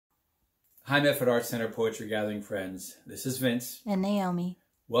Hi, Medford Arts Center Poetry Gathering friends. This is Vince. And Naomi.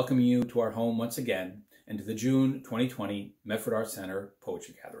 Welcoming you to our home once again and to the June 2020 Medford Arts Center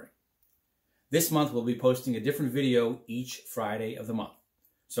Poetry Gathering. This month we'll be posting a different video each Friday of the month.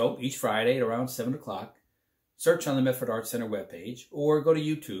 So each Friday at around 7 o'clock, search on the Medford Arts Center webpage or go to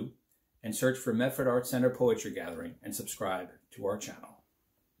YouTube and search for Medford Arts Center Poetry Gathering and subscribe to our channel.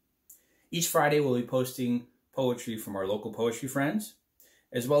 Each Friday we'll be posting poetry from our local poetry friends,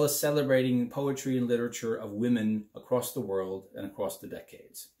 as well as celebrating poetry and literature of women across the world and across the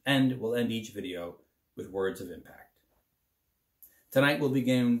decades. And we'll end each video with words of impact. Tonight we'll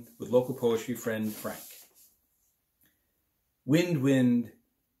begin with local poetry friend Frank. Wind, wind,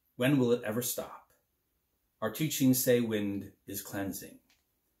 when will it ever stop? Our teachings say wind is cleansing.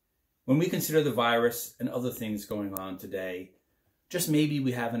 When we consider the virus and other things going on today, just maybe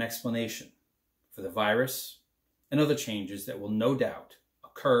we have an explanation for the virus and other changes that will no doubt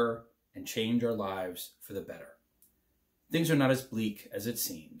occur and change our lives for the better. Things are not as bleak as it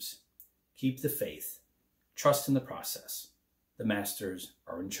seems. Keep the faith. Trust in the process. The masters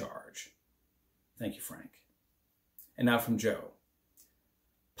are in charge. Thank you, Frank. And now from Joe.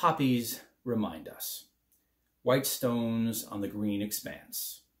 Poppies remind us. White stones on the green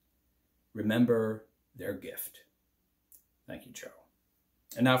expanse. Remember their gift. Thank you, Joe.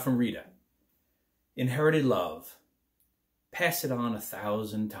 And now from Rita. Inherited love. Pass it on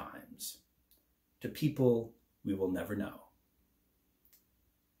 1,000 times to people we will never know.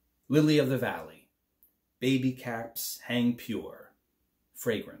 Lily of the valley, baby caps hang pure,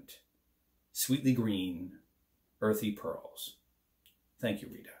 fragrant, sweetly green, earthy pearls. Thank you,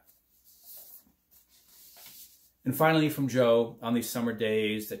 Rita. And finally from Joe, on these summer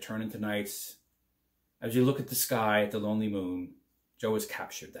days that turn into nights, as you look at the sky at the lonely moon, Joe has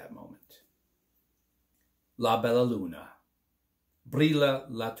captured that moment. La bella luna. Brilla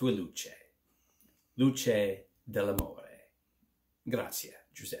la tua luce, luce dell'amore. Grazie,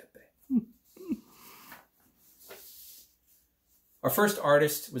 Giuseppe. Our first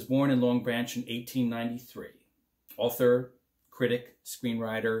artist was born in Long Branch in 1893. Author, critic,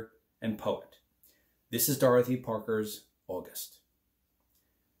 screenwriter, and poet. This is Dorothy Parker's August.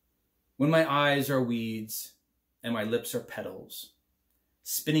 When my eyes are weeds and my lips are petals,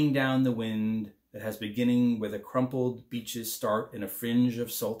 spinning down the wind that has beginning where the crumpled beaches start in a fringe of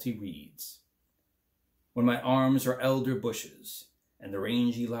salty reeds. When my arms are elder bushes and the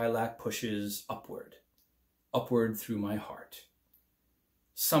rangy lilac pushes upward, upward through my heart.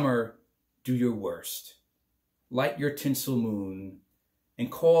 Summer, do your worst. Light your tinsel moon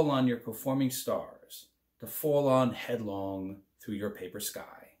and call on your performing stars to fall on headlong through your paper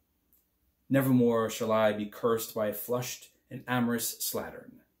sky. Nevermore shall I be cursed by a flushed and amorous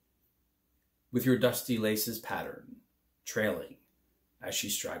slattern, with your dusty laces pattern, trailing as she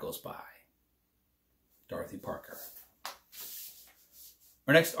straggles by. Dorothy Parker.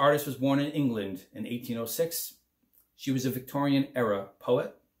 Our next artist was born in England in 1806. She was a Victorian-era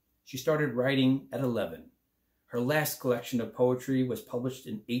poet. She started writing at 11. Her last collection of poetry was published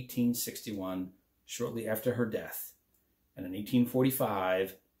in 1861, shortly after her death. And in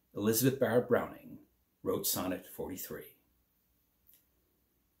 1845, Elizabeth Barrett Browning wrote Sonnet 43.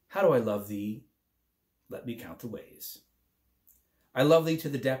 How do I love thee? Let me count the ways. I love thee to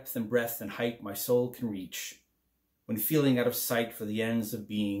the depth and breadth and height my soul can reach, when feeling out of sight for the ends of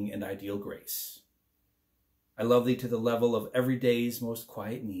being and ideal grace. I love thee to the level of every day's most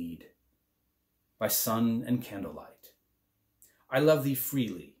quiet need, by sun and candlelight. I love thee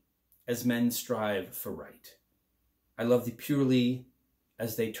freely, as men strive for right. I love thee purely,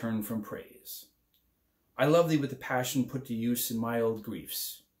 as they turn from praise. I love thee with the passion put to use in my old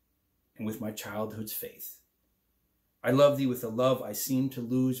griefs, and with my childhood's faith. I love thee with the love I seem to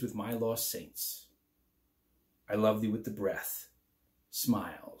lose with my lost saints. I love thee with the breath,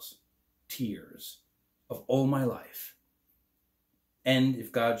 smiles, tears of all my life. And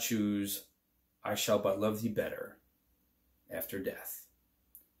if God choose, I shall but love thee better after death.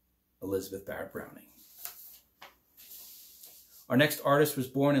 Elizabeth Barrett Browning. Our next artist was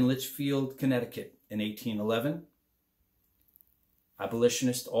born in Litchfield, Connecticut in 1811.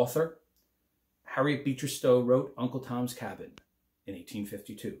 Abolitionist author. Harriet Beecher Stowe wrote Uncle Tom's Cabin in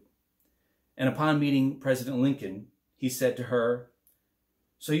 1852. And upon meeting President Lincoln, he said to her,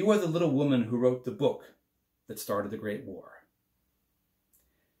 "So you are the little woman who wrote the book that started the Great War."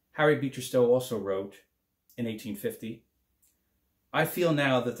 Harriet Beecher Stowe also wrote in 1850, "I feel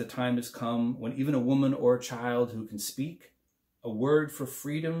now that the time has come when even a woman or a child who can speak a word for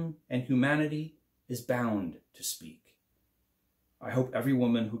freedom and humanity is bound to speak. I hope every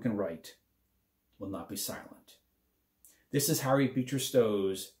woman who can write will not be silent." This is Harriet Beecher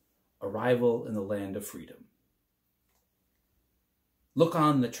Stowe's arrival in the land of freedom. Look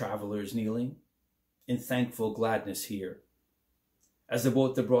on the travelers kneeling in thankful gladness here, as the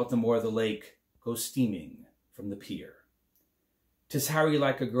boat that brought them o'er the lake goes steaming from the pier. 'Tis Harry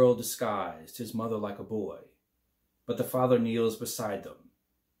like a girl disguised, his mother like a boy, but the father kneels beside them,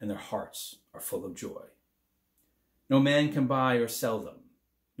 and their hearts are full of joy. No man can buy or sell them,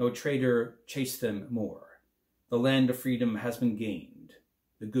 no trader chase them more. The land of freedom has been gained,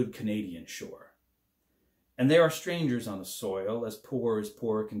 the good Canadian shore. And there are strangers on the soil, as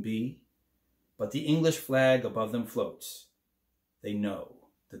poor can be, but the English flag above them floats. They know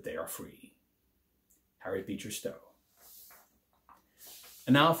that they are free. Harriet Beecher Stowe.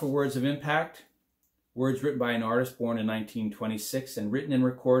 And now for words of impact. Words written by an artist born in 1926 and written and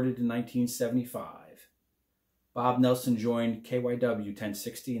recorded in 1975. Bob Nelson joined KYW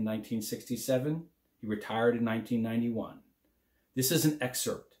 1060 in 1967. He retired in 1991. This is an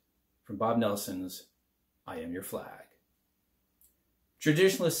excerpt from Bob Nelson's I Am Your Flag.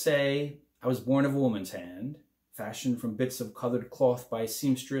 Traditionalists say I was born of a woman's hand, fashioned from bits of colored cloth by a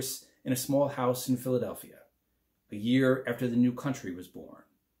seamstress in a small house in Philadelphia, a year after the new country was born.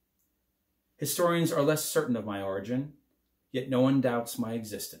 Historians are less certain of my origin, yet no one doubts my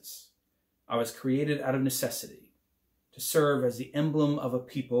existence. I was created out of necessity, to serve as the emblem of a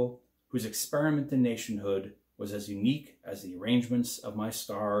people whose experiment in nationhood was as unique as the arrangements of my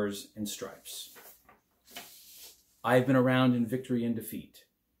stars and stripes. I have been around in victory and defeat.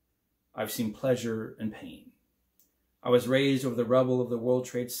 I've seen pleasure and pain. I was raised over the rubble of the World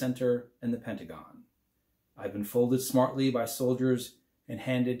Trade Center and the Pentagon. I've been folded smartly by soldiers and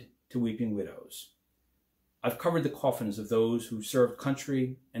handed to weeping widows. I've covered the coffins of those who served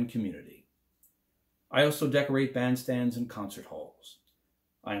country and community. I also decorate bandstands and concert halls.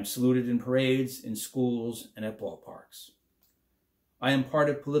 I am saluted in parades, in schools, and at ballparks. I am part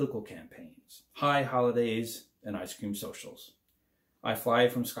of political campaigns, high holidays, and ice cream socials. I fly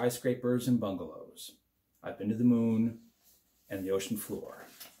from skyscrapers and bungalows. I've been to the moon and the ocean floor.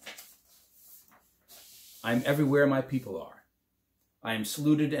 I am everywhere my people are. I am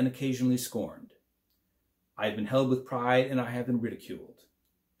saluted and occasionally scorned. I have been held with pride and I have been ridiculed,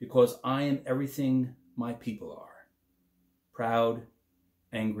 because I am everything my people are. Proud,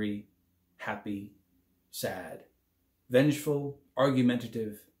 angry, happy, sad, vengeful,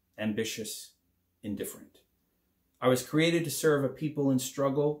 argumentative, ambitious, indifferent. I was created to serve a people in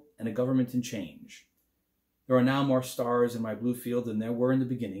struggle and a government in change. There are now more stars in my blue field than there were in the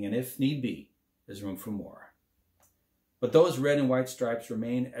beginning, and if need be, there's room for more. But those red and white stripes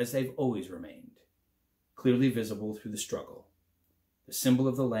remain as they've always remained, clearly visible through the struggle, the symbol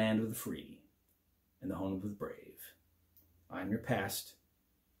of the land of the free and the home of the brave. I am your past.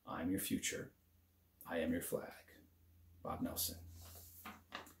 I am your future. I am your flag. Bob Nelson.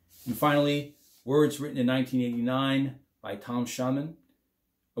 And finally, words written in 1989 by Tom Schulman,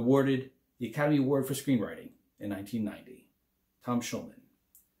 awarded the Academy Award for Screenwriting in 1990. Tom Schulman.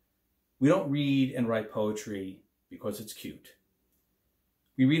 We don't read and write poetry because it's cute.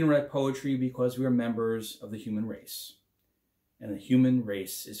 We read and write poetry because we are members of the human race, and the human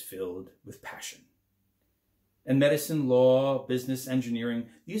race is filled with passion. And medicine, law, business, engineering,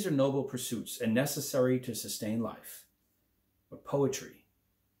 these are noble pursuits and necessary to sustain life. But poetry,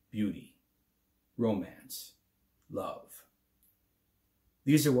 beauty, romance, love,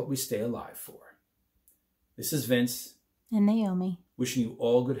 these are what we stay alive for. This is Vince. And Naomi. Wishing you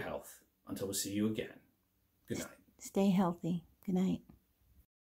all good health until we see you again. Good night. Stay healthy. Good night.